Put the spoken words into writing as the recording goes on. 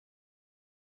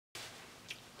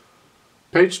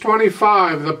Page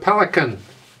 25, the Pelican.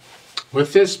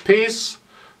 With this piece,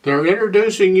 they're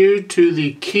introducing you to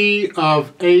the key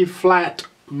of A flat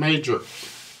major.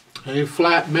 A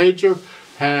flat major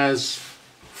has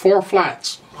 4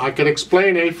 flats. I could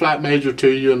explain A flat major to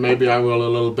you, and maybe I will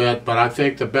a little bit, but I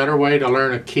think the better way to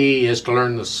learn a key is to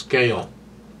learn the scale.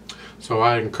 So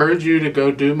I encourage you to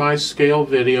go do my scale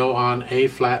video on A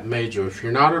flat major. If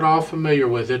you're not at all familiar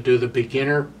with it, do the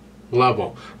beginner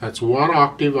level. That's 1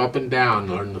 octave up and down.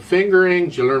 Learn the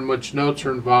fingerings, you learn which notes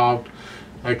are involved.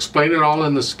 I explain it all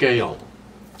in the scale.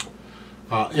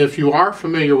 If you are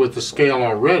familiar with the scale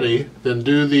already, then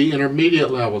do the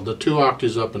intermediate level, the 2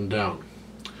 octaves up and down.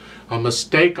 A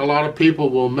mistake a lot of people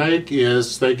will make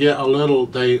is they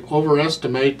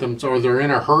overestimate them, or they're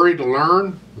in a hurry to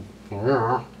learn.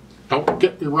 Don't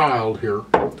get me riled here.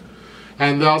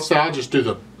 And they'll say, I'll just do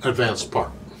the advanced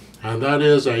part. And that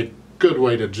is a good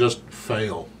way to just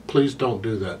fail. Please don't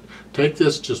do that. Take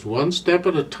this just 1 step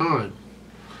at a time.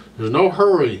 There's no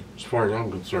hurry as far as I'm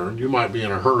concerned. You might be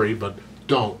in a hurry, but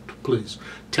don't, please.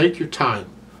 Take your time.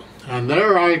 And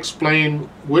there I explain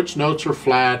which notes are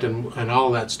flat and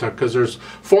all that stuff, because there's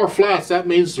 4 flats. That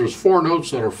means there's 4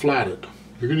 notes that are flatted.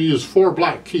 You're going to use 4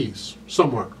 black keys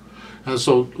somewhere. And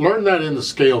so learn that in the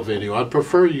scale video. I'd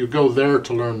prefer you go there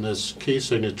to learn this key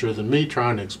signature than me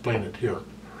trying to explain it here.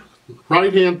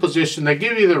 Right hand position. They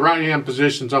give you the right hand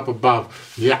positions up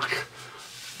above. Yuck.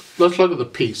 Let's look at the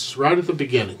piece right at the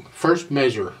beginning. First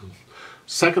measure.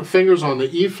 Second finger's on the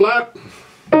E flat,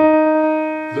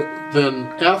 then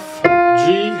F, G,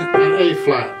 and A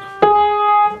flat.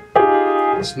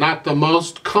 It's not the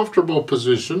most comfortable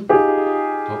position,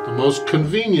 not the most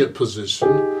convenient position,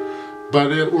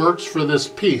 but it works for this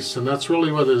piece, and that's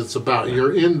really what it's about.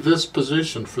 You're in this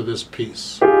position for this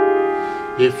piece.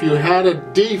 If you had a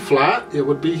D flat, it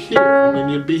would be here, and then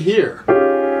you'd be here.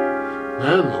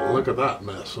 And look at that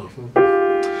mess.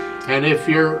 And if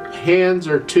your hands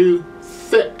are too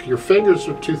thick, your fingers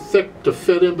are too thick to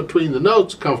fit in between the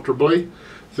notes comfortably,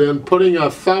 then putting a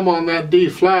thumb on that D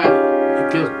flat,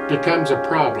 it becomes a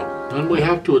problem. Then we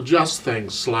have to adjust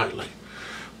things slightly.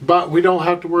 But we don't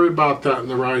have to worry about that in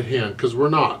the right hand, because we're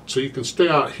not. So you can stay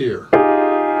out here.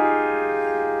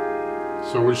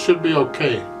 So we should be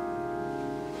okay.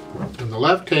 In the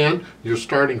left hand, you're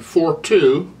starting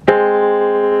 4-2.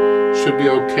 Should be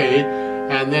okay.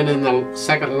 And then in the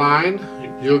second line,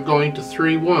 you're going to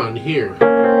 3-1 here.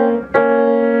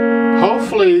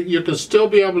 Hopefully you can still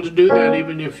be able to do that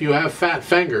even if you have fat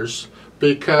fingers,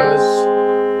 because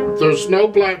there's no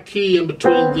black key in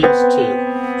between these 2.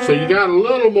 So you got a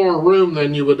little more room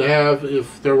than you would have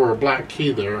if there were a black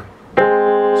key there.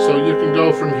 So you can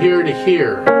go from here to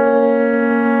here,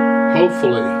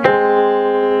 hopefully.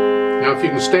 Now if you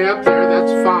can stay up there,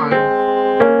 that's fine.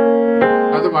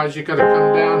 Otherwise you got to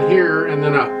come down here and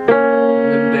then up, and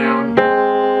then down.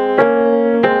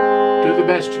 Do the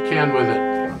best you can with it.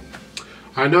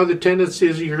 I know the tendency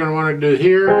is you're going to want to do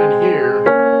here and here,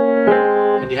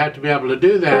 and you have to be able to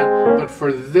do that, but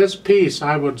for this piece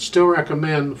I would still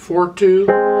recommend 4-2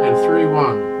 and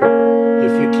 3-1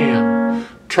 if you can.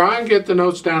 Try and get the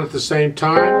notes down at the same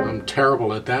time. I'm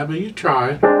terrible at that, but you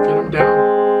try. Get them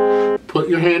down. Put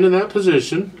your hand in that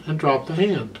position and drop the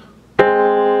hand.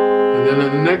 And then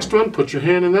in the next one, put your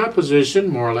hand in that position,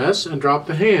 more or less, and drop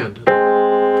the hand.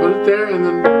 Put it there, and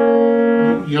then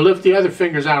you lift the other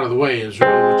fingers out of the way is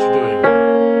really what you're doing.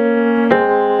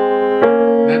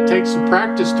 That takes some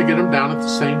practice to get them down at the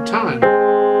same time.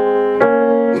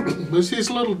 These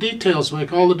little details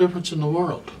make all the difference in the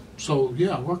world. So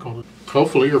yeah, work on it.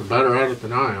 Hopefully you're better at it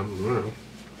than I am.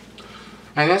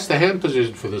 And that's the hand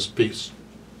position for this piece.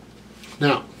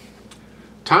 Now,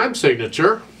 time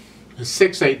signature is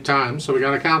 6/8 times, so we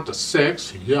got to count to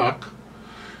 6. Yuck.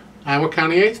 And we're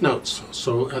counting eighth notes.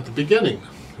 So at the beginning,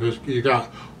 you got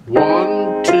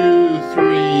 1, 2,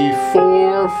 3,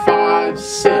 4, 5,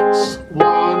 6.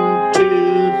 1, 2,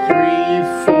 3,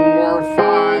 4,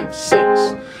 5,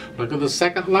 6. Look at the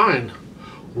second line.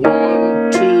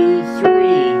 1, 2,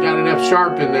 3. Got an F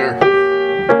sharp in there.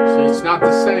 See, it's not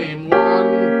the same.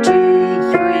 1,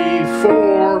 2, 3,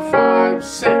 4, 5,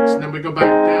 6. And then we go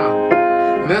back down.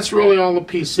 And that's really all the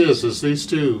piece is these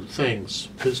 2 things,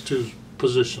 these 2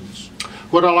 positions.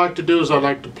 What I like to do is I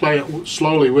like to play it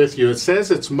slowly with you. It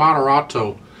says it's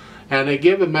moderato, and they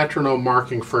give a metronome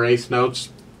marking for eighth notes.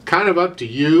 Kind of up to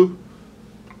you.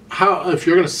 If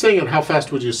you're going to sing it, how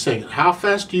fast would you sing it? How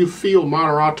fast do you feel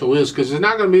moderato is? Because it's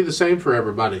not going to be the same for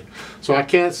everybody. So I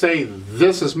can't say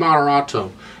this is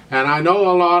moderato. And I know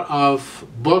a lot of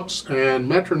books and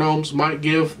metronomes might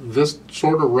give this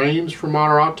sort of range for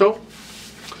moderato.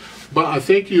 But I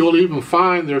think you'll even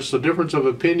find there's a difference of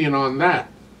opinion on that.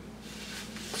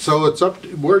 So it's up to,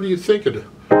 where do you think it is?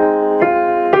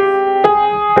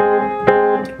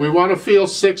 We want to feel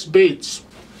 6 beats.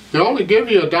 They only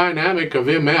give you a dynamic of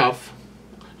MF.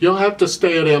 You don't have to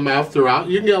stay at MF throughout.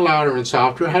 You can get louder and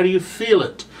softer. How do you feel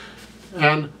it?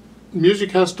 And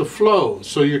music has to flow.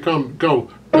 So you go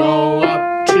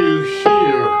up to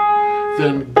here,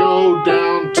 then go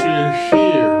down to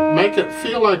here. Make it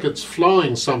feel like it's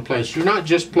flowing someplace. You're not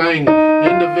just playing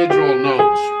individual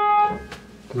notes.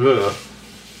 Ugh.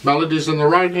 Melody's in the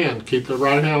right hand. Keep the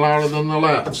right hand louder than the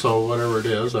left. So whatever it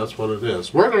is, that's what it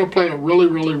is. We're going to play it really,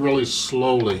 really, really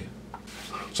slowly.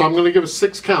 So I'm going to give it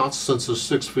 6 counts since there's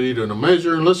 6 feet in a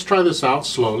measure. And let's try this out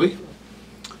slowly.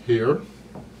 Here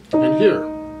and here.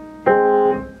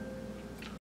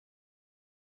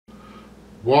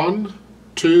 1,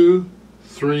 2,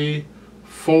 3,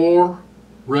 4.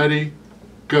 Ready,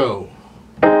 go.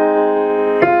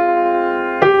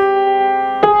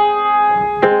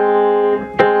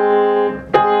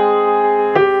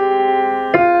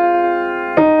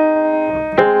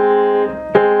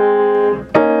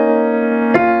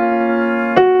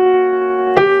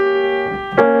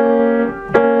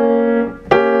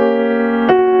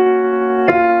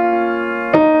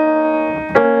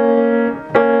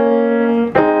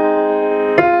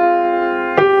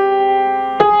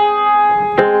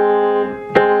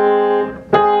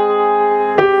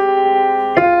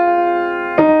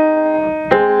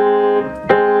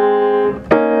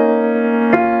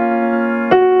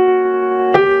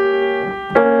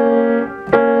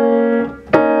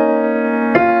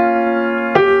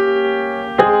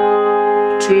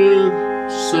 2,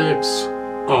 6,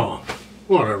 oh,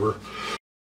 whatever.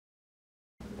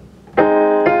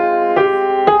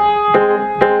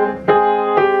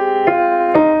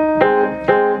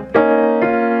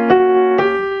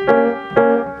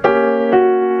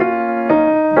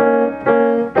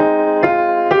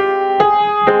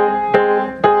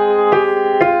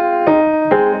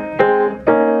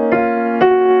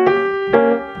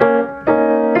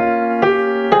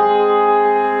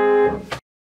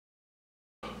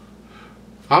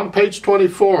 On page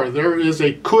 24, there is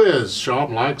a quiz.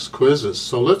 Schaum likes quizzes.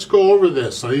 So let's go over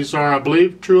this. So these are, I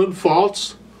believe, true and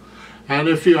false. And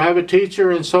if you have a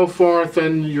teacher and so forth,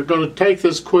 and you're going to take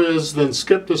this quiz, then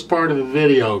skip this part of the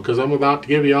video, because I'm about to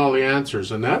give you all the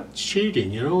answers. And that's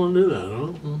cheating. You don't want to do that,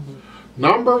 huh? Mm-hmm.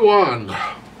 Number 1.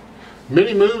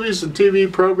 Many movies and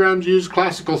TV programs use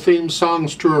classical themed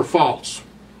songs, true or false?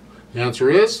 The answer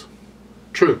is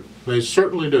true. They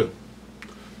certainly do.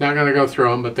 Not going to go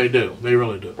through them, but they do. They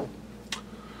really do.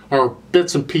 Or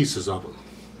bits and pieces of them.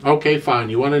 Okay, fine.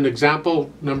 You want an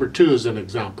example? Number 2 is an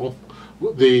example.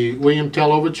 The William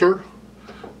Tell Overture.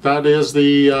 That is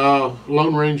the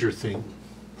Lone Ranger theme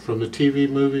from the TV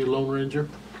movie Lone Ranger.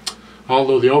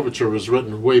 Although the overture was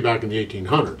written way back in the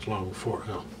 1800s, long before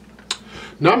him.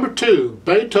 Number 2,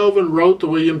 Beethoven wrote the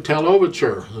William Tell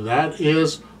Overture. That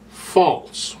is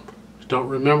false. Don't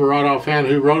remember right offhand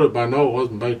who wrote it, but I know it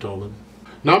wasn't Beethoven.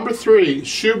 Number 3,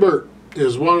 Schubert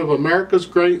is one of America's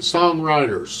great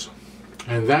songwriters,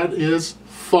 and that is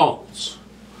false.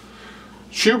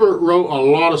 Schubert wrote a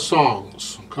lot of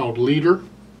songs called Lieder.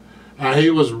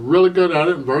 He was really good at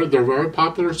it, and they're very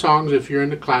popular songs if you're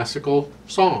into classical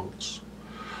songs.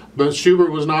 But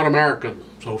Schubert was not American,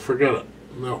 so forget it.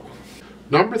 No.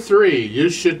 Number 3,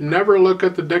 you should never look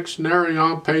at the dictionary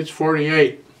on page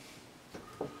 48.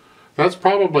 That's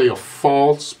probably a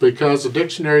false, because the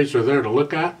dictionaries are there to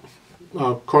look at.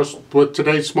 Of course, with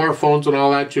today's smartphones and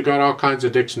all that, you got all kinds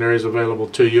of dictionaries available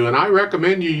to you. And I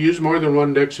recommend you use more than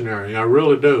one dictionary. I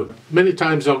really do. Many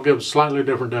times they'll give slightly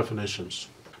different definitions.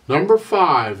 Number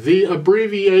 5, the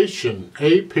abbreviation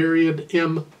A period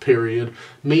M period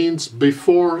means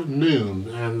before noon.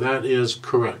 And that is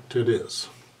correct. It is.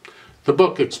 The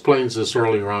book explains this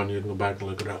earlier on. You can go back and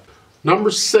look it up.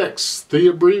 Number 6, the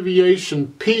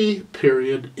abbreviation P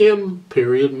period M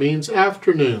period means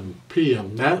afternoon,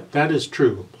 PM. That is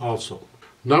true also.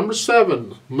 Number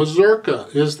 7,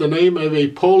 mazurka is the name of a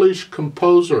Polish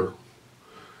composer,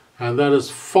 and that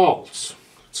is false.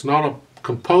 It's not a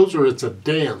composer, it's a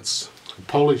dance, a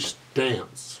Polish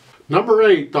dance. Number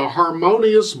 8, the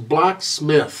harmonious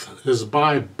blacksmith is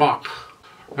by Bach,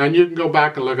 and you can go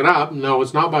back and look it up. No,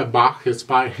 it's not by Bach, it's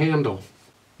by Handel.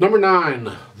 Number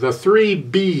 9, the 3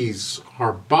 B's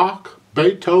are Bach,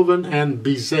 Beethoven, and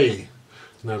Bizet.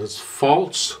 And that is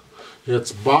false.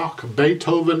 It's Bach,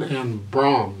 Beethoven, and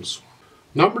Brahms.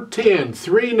 Number 10,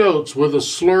 3 notes with a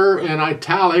slur and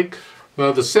italic.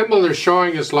 The symbol they're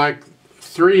showing is like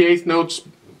 3/8 notes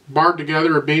barred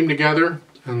together or beamed together.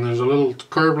 And there's a little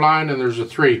curved line and there's a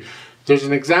 3. There's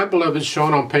an example of it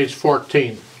shown on page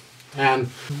 14. And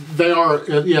they are,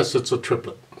 yes, it's a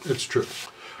triplet. It's true.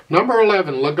 Number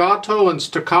 11, legato and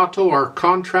staccato are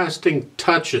contrasting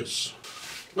touches.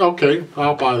 Okay,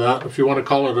 I'll buy that. If you want to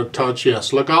call it a touch,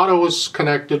 yes. Legato is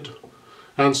connected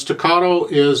and staccato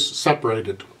is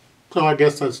separated. So I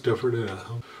guess that's different. Yeah.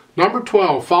 Number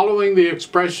 12, following the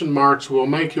expression marks will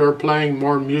make your playing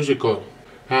more musical.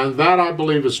 And that I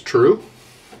believe is true.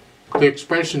 The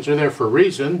expressions are there for a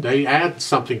reason. They add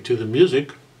something to the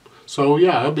music. So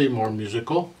yeah, it'll be more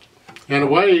musical. In a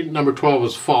way, number 12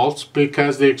 is false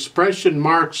because the expression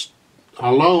marks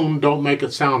alone don't make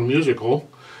it sound musical.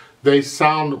 They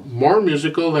sound more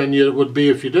musical than it would be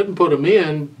if you didn't put them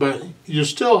in, but you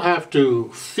still have to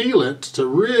feel it to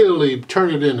really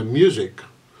turn it into music.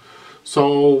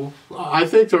 So I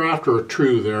think they're after a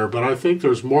true there, but I think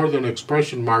there's more than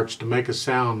expression marks to make a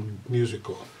sound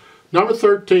musical. Number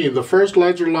 13, the first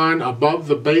ledger line above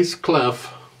the bass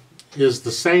clef is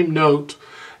the same note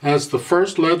as the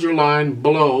first ledger line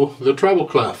below the treble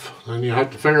clef. And you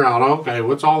have to figure out, okay,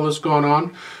 what's all this going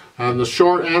on? And the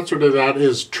short answer to that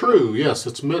is true. Yes,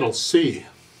 it's middle C.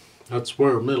 That's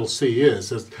where middle C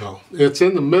is. It's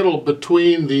in the middle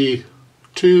between the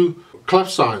two clef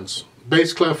signs,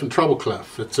 bass clef and treble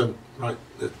clef. It's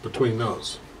between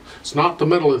those. It's not the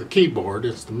middle of the keyboard,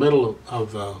 it's the middle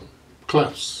of the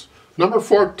clefs. Number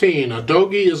 14, a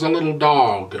doggy is a little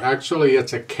dog. Actually,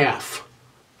 it's a calf.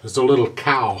 It's a little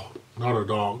cow, not a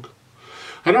dog.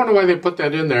 I don't know why they put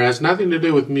that in there. It has nothing to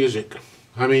do with music.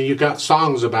 I mean, you got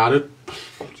songs about it.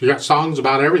 You got songs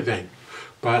about everything.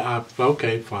 But,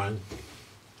 okay, fine.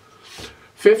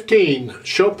 15,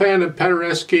 Chopin and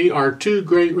Paderewski are two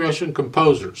great Russian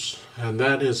composers. And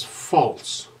that is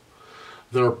false.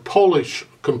 They're Polish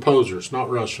composers, not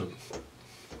Russian.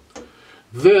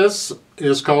 This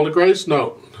is called a grace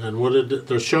note, and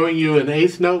they're showing you an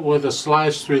eighth note with a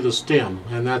slice through the stem,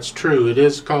 and that's true. It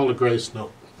is called a grace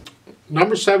note.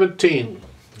 Number 17,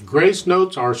 grace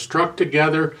notes are struck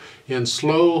together in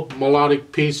slow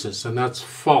melodic pieces, and that's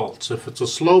false. If it's a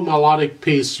slow melodic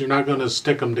piece, you're not going to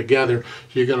stick them together.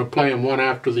 You're going to play them one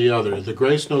after the other. The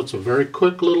grace note's a very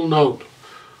quick little note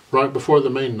right before the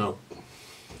main note.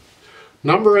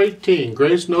 Number 18,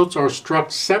 grace notes are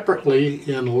struck separately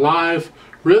in live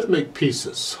rhythmic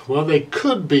pieces. Well, they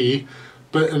could be,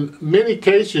 but in many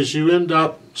cases you end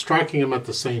up striking them at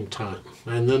the same time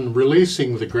and then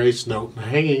releasing the grace note and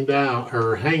hanging down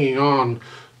or hanging on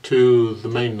to the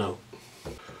main note.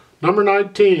 Number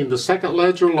 19, the second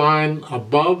ledger line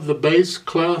above the bass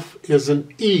clef is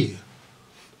an E.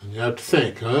 And you have to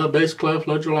think, bass clef,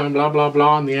 ledger line, blah, blah,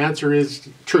 blah, and the answer is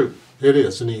true. It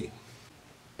is an E.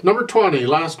 Number 20,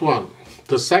 last one.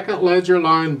 The second ledger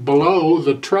line below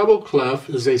the treble clef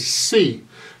is a C,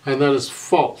 and that is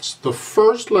false. The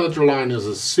first ledger line is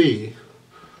a C.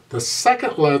 The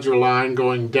second ledger line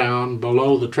going down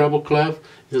below the treble clef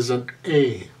is an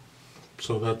A.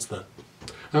 So that's that.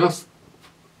 And that's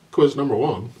quiz number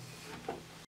 1.